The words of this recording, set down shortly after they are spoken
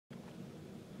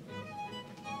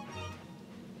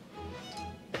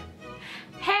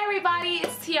everybody,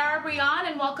 it's Tiara Brian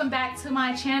and welcome back to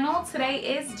my channel. Today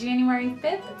is January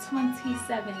 5th,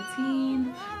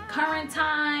 2017. Current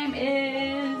time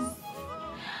is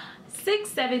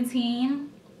 6:17.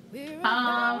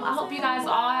 I hope you guys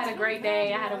all had a great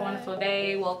day. I had a wonderful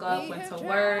day. Woke up, went to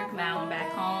work, now I'm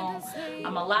back home.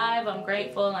 I'm alive, I'm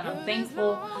grateful, and I'm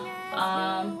thankful.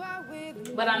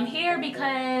 But I'm here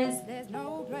because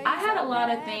I had a lot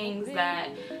of things that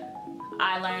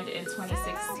I learned in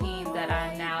 2016 that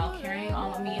I'm now carrying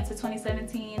on with me into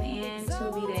 2017 and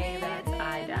to the day that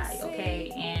I die,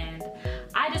 okay? And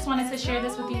I just wanted to share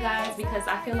this with you guys because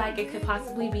I feel like it could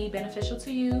possibly be beneficial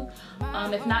to you.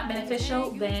 If not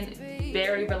beneficial, then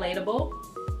very relatable,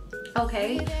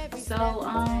 okay? So,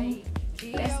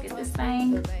 let's get this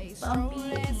thing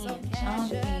bumpy and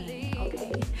jumpy,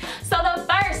 okay? So the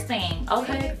first thing,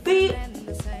 okay? The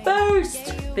first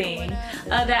thing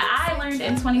that I learned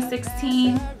in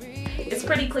 2016, it's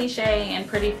pretty cliche and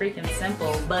pretty freaking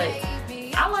simple, but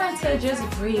I learned to just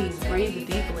breathe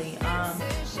deeply.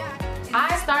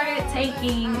 I started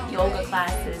taking yoga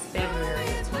classes February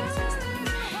of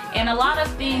 2016, and a lot of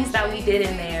things that we did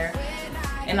in there,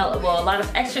 and a lot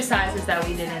of exercises that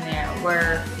we did in there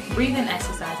were breathing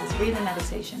exercises, breathing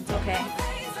meditations, okay?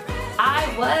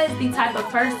 I was the type of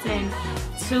person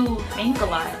to think a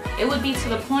lot. It would be to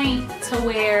the point to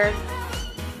where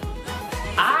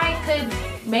I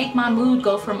could make my mood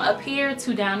go from up here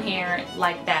to down here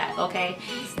like that, okay?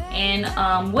 And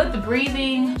with the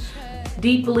breathing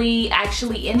deeply,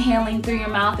 actually inhaling through your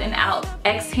mouth and out,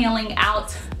 exhaling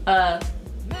out,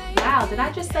 wow, did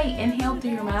I just say inhale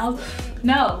through your mouth?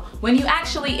 No, when you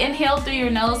actually inhale through your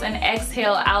nose and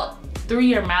exhale out through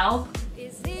your mouth,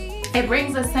 it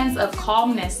brings a sense of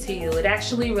calmness to you. It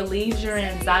actually relieves your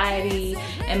anxiety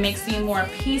and makes you more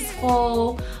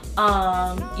peaceful.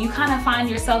 You kind of find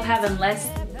yourself having less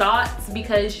thoughts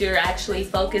because you're actually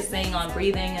focusing on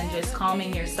breathing and just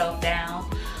calming yourself down.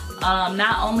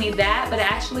 Not only that, but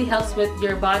it actually helps with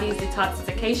your body's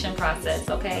detoxification process,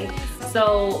 okay?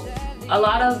 So a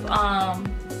lot of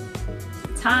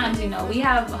times, you know, we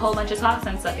have a whole bunch of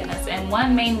toxins stuck in us, and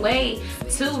one main way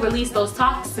to release those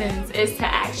toxins is to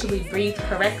actually breathe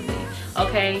correctly,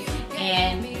 okay?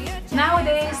 And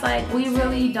nowadays, like, we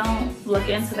really don't look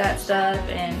into that stuff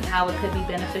and how it could be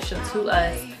beneficial to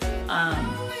us,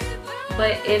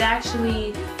 but it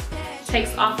actually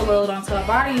takes off a load onto our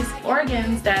body's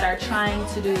organs that are trying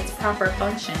to do its proper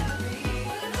function.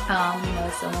 You know,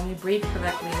 so when we breathe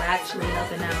correctly, we're actually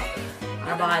helping out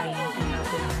our body and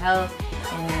helping our health,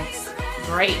 and it's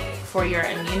great for your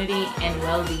immunity and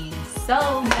well-being.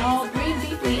 So, y'all, breathe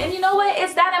deeply. And you know what?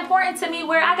 It's that important to me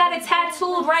where I got it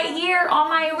tattooed right here on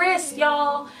my wrist,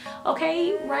 y'all.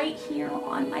 Okay? Right here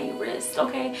on my wrist,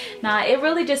 okay? Now, it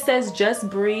really just says just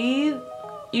breathe.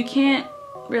 You can't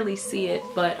really see it,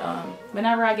 but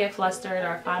whenever I get flustered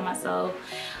or find myself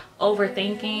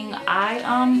overthinking, I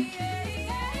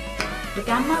look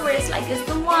at my wrist like it's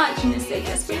the watch and just say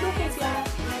just breathe. Okay, y'all.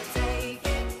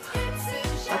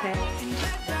 Okay.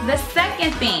 The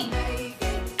second thing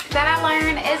that I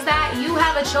learned is that you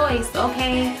have a choice,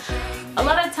 okay? A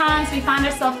lot of times we find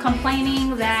ourselves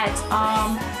complaining that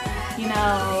you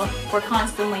know, we're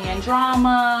constantly in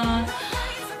drama,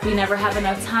 we never have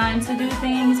enough time to do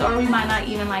things, or we might not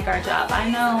even like our job. I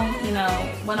know, you know,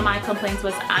 one of my complaints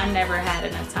was I never had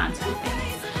enough time to do things.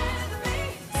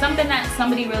 Something that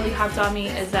somebody really harped on me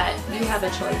is that you have a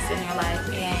choice in your life,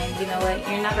 and you know what,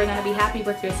 you're never going to be happy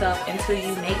with yourself until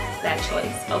you make that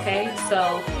choice, okay?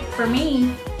 So for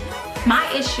me, my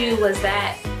issue was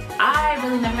that I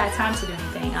really never had time to do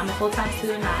anything. I'm a full-time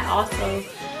student. I also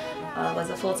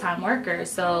was a full-time worker,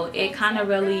 so it kind of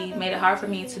really made it hard for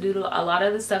me to do a lot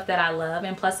of the stuff that I love,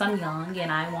 and plus I'm young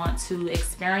and I want to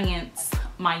experience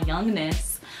my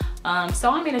youngness.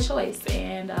 So I made a choice,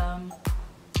 and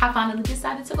I finally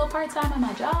decided to go part-time at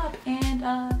my job, and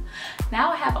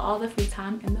now I have all the free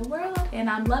time in the world, and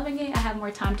I'm loving it. I have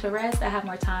more time to rest, I have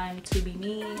more time to be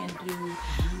me and do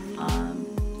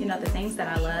you know, the things that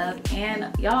I love.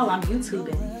 And y'all, I'm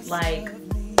YouTubing, like,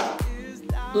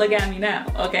 look at me now,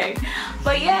 okay?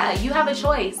 But yeah, you have a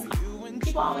choice.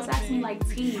 People always ask me, like,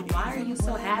 T, why are you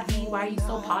so happy? Why are you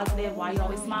so positive? Why are you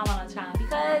always smiling all the time?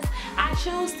 Because I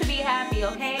choose to be happy,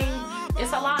 okay?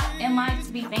 It's a lot in life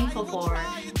to be thankful for,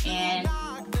 and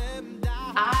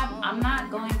I'm not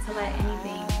going to let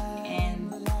anything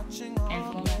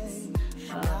influence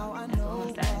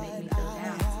that make me feel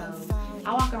down. So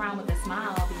I walk around with a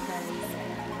smile because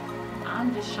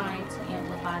I'm just trying to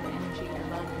amplify the energy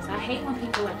of others. I hate when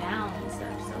people are down and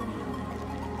stuff, so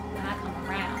when I come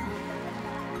around,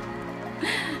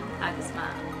 I can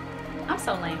smile. I'm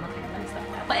so lame. Okay, let me stop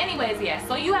that. But anyways, yeah.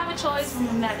 So you have a choice.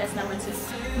 Remember that. That's number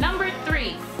 2. Number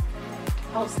 3.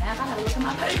 Oh snap! I gotta look at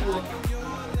my paper.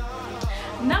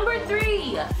 Number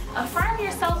 3. Affirm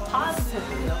yourself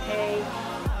positively. Okay.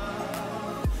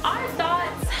 Our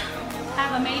thoughts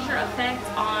have a major effect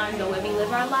on the way we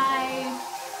live our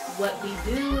life, what we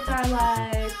do with our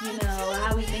life, you know,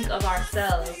 how we think of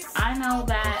ourselves. I know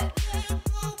that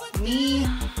me,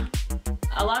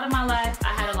 a lot of my life,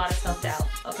 I had a lot of self-doubt,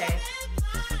 okay?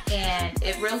 And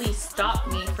it really stopped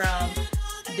me from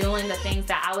doing the things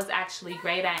that I was actually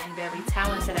great at and very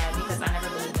talented at because I never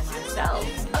believed in myself.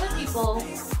 Other people,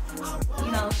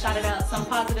 you know, shouted out some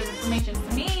positive information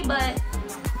to me, but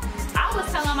I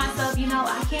was telling myself, you know,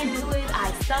 I can't do it,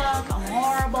 I suck, I'm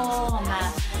horrible, I'm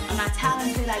not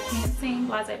talented, I can't sing,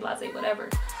 blase, blase, whatever,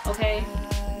 okay?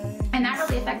 And that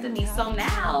really affected me. So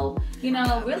now, you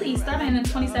know, really starting in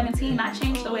 2017, I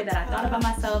changed the way that I thought about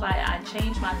myself. I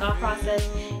changed my thought process,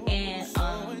 and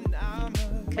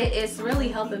it's really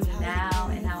helping me now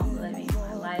and how I'm living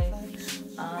my life.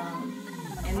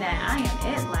 And that I am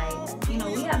it. Like, you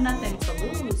know, we have nothing to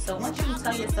lose. So once you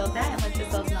tell yourself that and let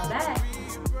yourself know that,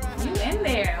 you in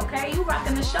there, okay? You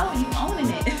rocking the show, you owning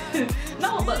it.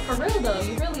 No, but for real though,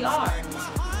 you really are.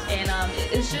 And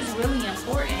it's just really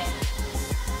important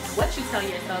what you tell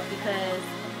yourself, because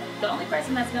the only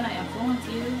person that's gonna influence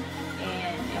you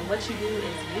and what you do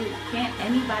is you. Can't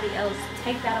anybody else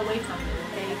take that away from you,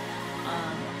 okay?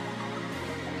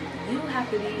 You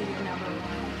have to be your number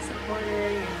 1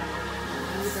 supporter, your number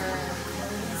 1 user.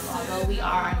 Although we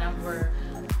are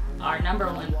our number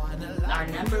one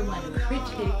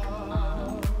critic,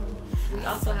 we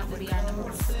also have to be our number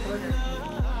 1 supporter.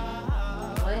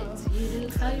 What you do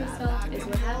tell yourself is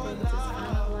what happens. It's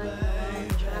kind of like the law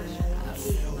of attraction.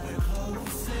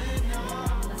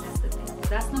 That's the thing.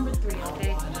 That's number 3,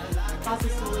 okay?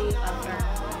 Positively affirm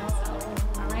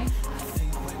yourself. Alright?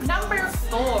 Number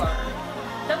 4.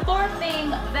 The 4th thing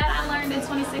that I learned in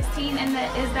 2016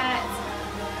 is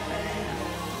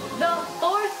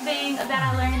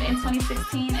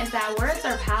that words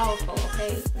are powerful,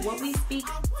 okay? What we speak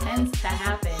tends to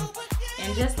happen.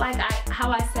 And just like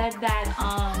how I said that,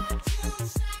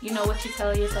 you know, what you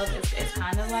tell yourself is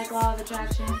kind of like law of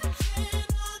attraction.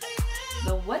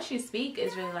 What you speak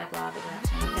is really like law of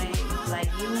attraction, okay? Like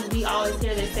we always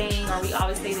hear this saying, or we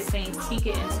always say this saying, speak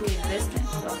it into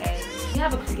existence, okay? We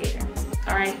have a creator,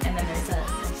 all right? And then there's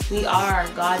us. We are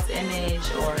God's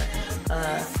image, or,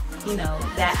 you know,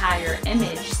 that higher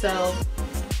image. So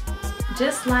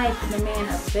just like the man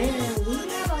up there, we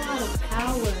have a lot of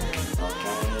power,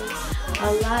 okay?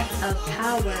 A lot of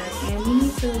power, and we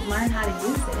need to learn how to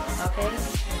use it, okay?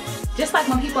 Just like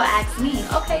when people ask me,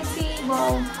 okay, T,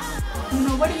 well, you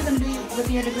know, what are you going to do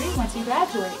with your degree once you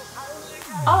graduate?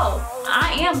 Oh,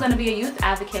 I am going to be a youth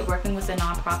advocate working with a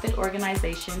nonprofit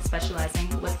organization specializing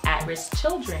with at-risk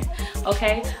children,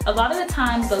 okay? A lot of the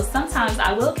times, though, sometimes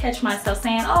I will catch myself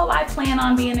saying, oh, I plan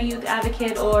on being a youth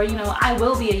advocate, or, you know, I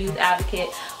will be a youth advocate,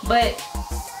 but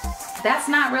that's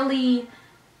not really,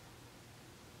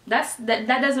 that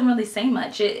doesn't really say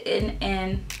much.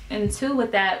 And two,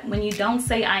 with that, when you don't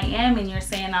say I am and you're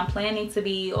saying I'm planning to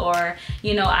be, or,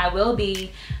 you know, I will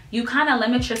be, you kind of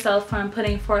limit yourself from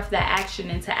putting forth that action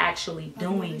into actually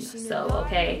doing so,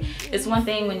 okay? It's one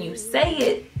thing when you say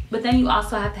it, but then you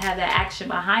also have to have that action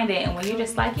behind it. And when you're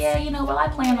just like, yeah, you know, well, I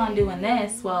plan on doing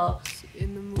this, well,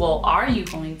 are you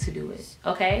going to do it,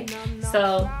 okay?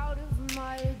 So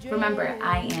remember,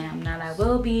 I am, not I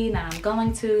will be, not I'm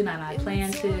going to, not I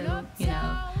plan to, you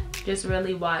know, just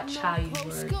really watch how you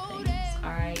word things,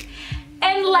 all right?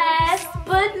 And last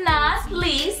but not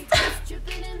least,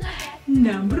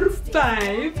 number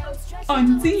 5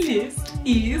 on the list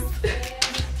is,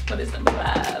 what is number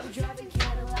 5?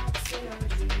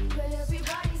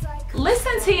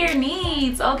 Listen to your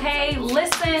needs, okay?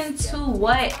 Listen to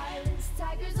what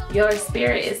your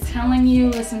spirit is telling you.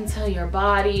 Listen to your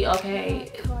body,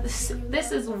 okay?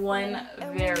 This is one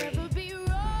very,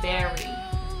 very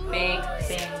big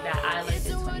thing that I learned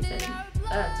in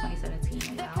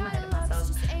 2017. Wow, I'm ahead of myself.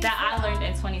 That I learned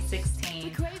in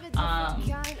 2016.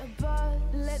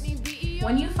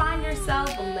 When you find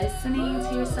yourself listening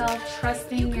to yourself,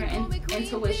 trusting your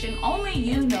intuition, only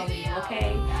you know you,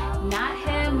 okay? Not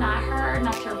him, not her,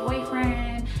 not your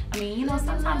boyfriend. I mean, you know,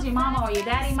 sometimes your mama or your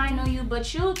daddy might know you,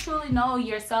 but you truly know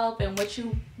yourself and what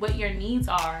your needs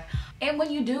are. And when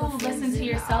you do listen to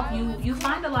yourself, you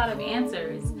find a lot of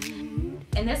answers.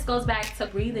 And this goes back to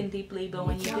breathing deeply, but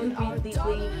when you do breathe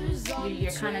deeply,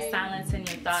 you're kind of silencing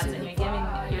your thoughts, and you're giving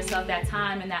yourself that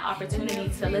time and that opportunity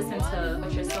to listen to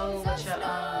what your soul, what your,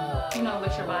 you know,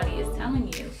 what your body is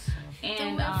telling you.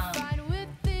 And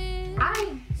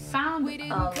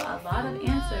a lot of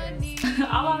answers. A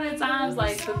lot of the times,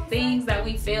 like, the things that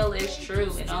we feel is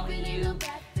true, and only you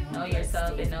know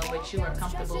yourself and know what you are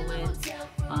comfortable with.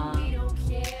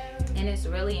 And it's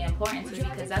really important to,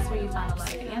 because that's where you find a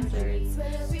lot of answers.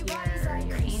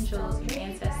 Your angels, your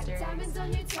ancestors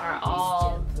are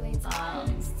all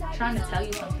trying to tell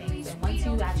you some things. And once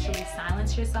you actually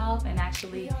silence yourself and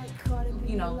actually,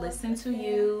 you know, listen to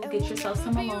you, get yourself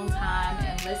some alone time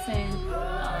and listen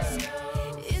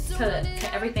to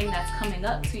everything that's coming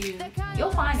up to you,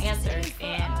 you'll find answers.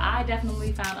 And I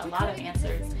definitely found a lot of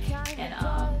answers. And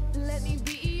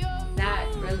that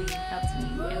really helped me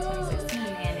in 2016,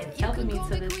 and it's helping me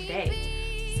to this day.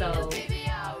 So thank you.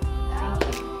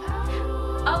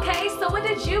 Okay, so what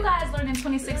did you guys learn in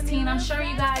 2016? I'm sure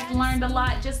you guys learned a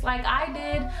lot just like I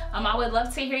did. I would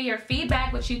love to hear your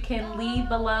feedback, which you can leave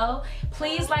below.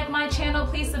 Please like my channel,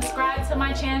 please subscribe to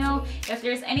my channel. If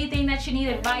there's anything that you need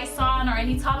advice on or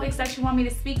any topics that you want me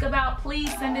to speak about,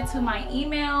 please send it to my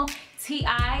email,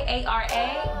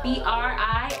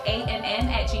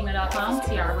 tiarabriann@gmail.com,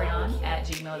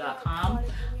 tiarabriann@gmail.com.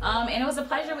 And it was a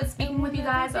pleasure with speaking with you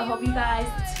guys. I hope you guys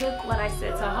took what I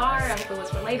said to heart. I hope it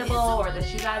was relatable, or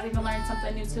that you guys even learned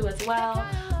something new too as well.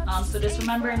 So just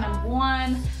remember, number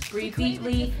 1, breathe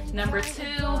deeply. Number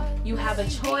 2, you have a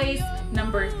choice.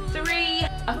 Number 3,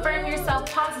 affirm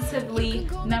yourself positively.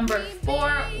 Number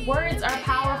 4, words are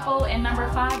powerful. And number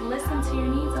 5, listen to your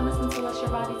needs and listen to what your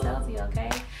body tells you, okay?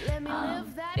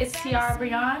 It's Tiara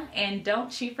Briann, and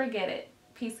don't you forget it.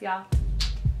 Peace, y'all.